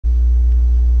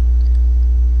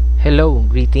Hello,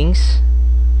 greetings.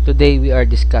 Today we are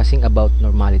discussing about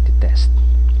normality test.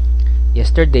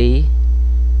 Yesterday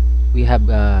we have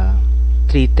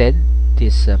treated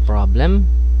this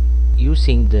problem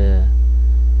using the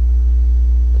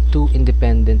two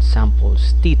independent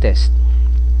samples t-test.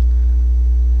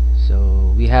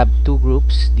 So we have two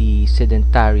groups, the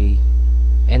sedentary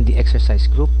and the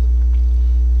exercise group.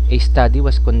 A study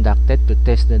was conducted to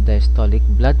test the diastolic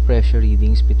blood pressure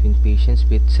readings between patients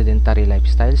with sedentary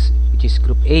lifestyles, which is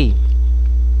group A,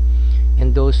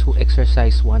 and those who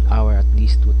exercise 1 hour at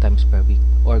least 2 times per week,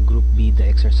 or group B, the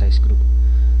exercise group.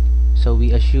 So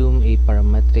we assume a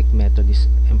parametric method is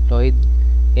employed,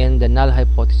 and the null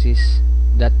hypothesis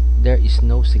that there is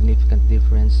no significant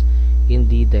difference in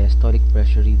the diastolic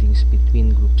pressure readings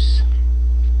between groups.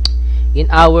 In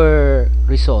our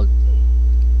result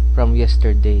from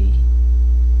yesterday,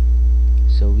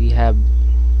 so we have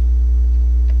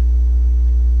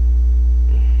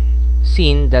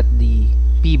seen that the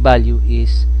p-value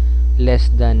is less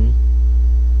than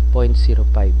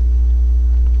 0.05,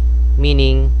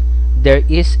 meaning there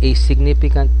is a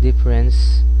significant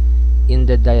difference in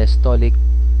the diastolic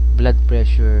blood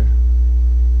pressure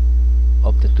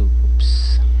of the two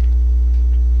groups.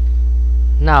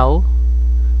 Now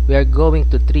we are going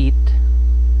to treat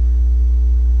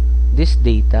this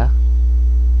data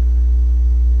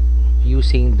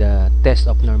using the test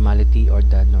of normality, or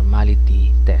the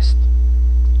normality test.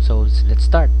 So let's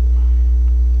start.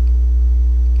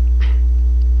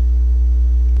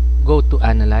 Go to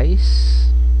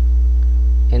analyze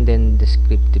and then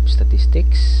descriptive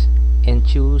statistics and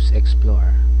choose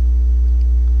explore.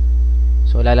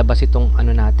 So lalabas itong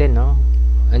ano natin, no?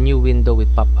 A new window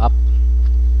will pop up.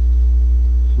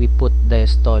 We put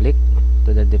diastolic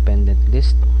to the dependent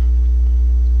list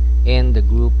and the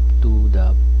group to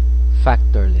the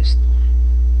factor list,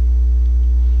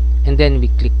 and then we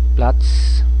click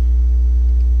plots.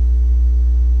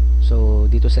 So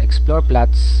dito sa explore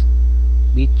plots,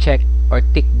 we check or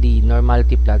tick the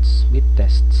normality plots with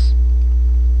tests,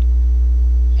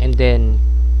 and then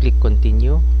click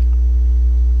continue.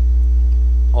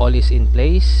 All is in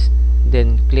place,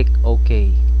 then click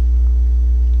OK.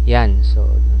 Yan,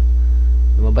 so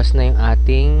lumabas na yung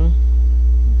ating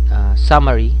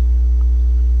summary.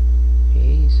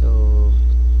 Okay, so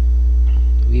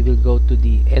we will go to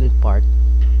the end part.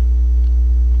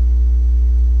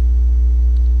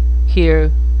 Here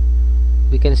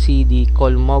we can see the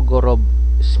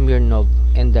Kolmogorov-Smirnov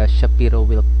and the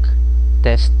Shapiro-Wilk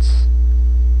tests,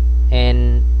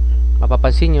 and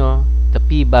mapapansin nyo the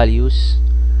p-values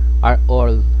are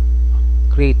all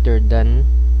greater than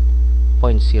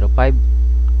 0.05.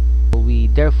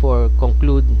 We therefore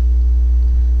conclude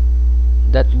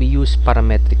that we use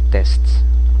parametric tests.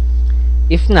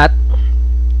 If not,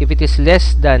 if it is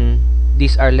less than,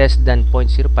 these are less than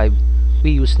 0.05,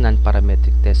 we use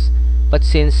non-parametric tests. But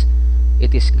since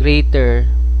it is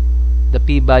greater, the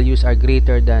p-values are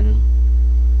greater than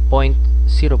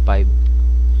 0.05,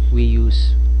 we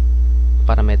use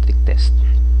parametric test.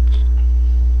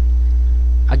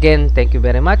 Again, thank you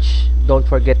very much. Don't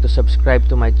forget to subscribe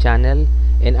to my channel,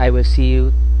 and I will see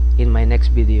you in my next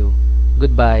video.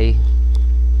 Goodbye.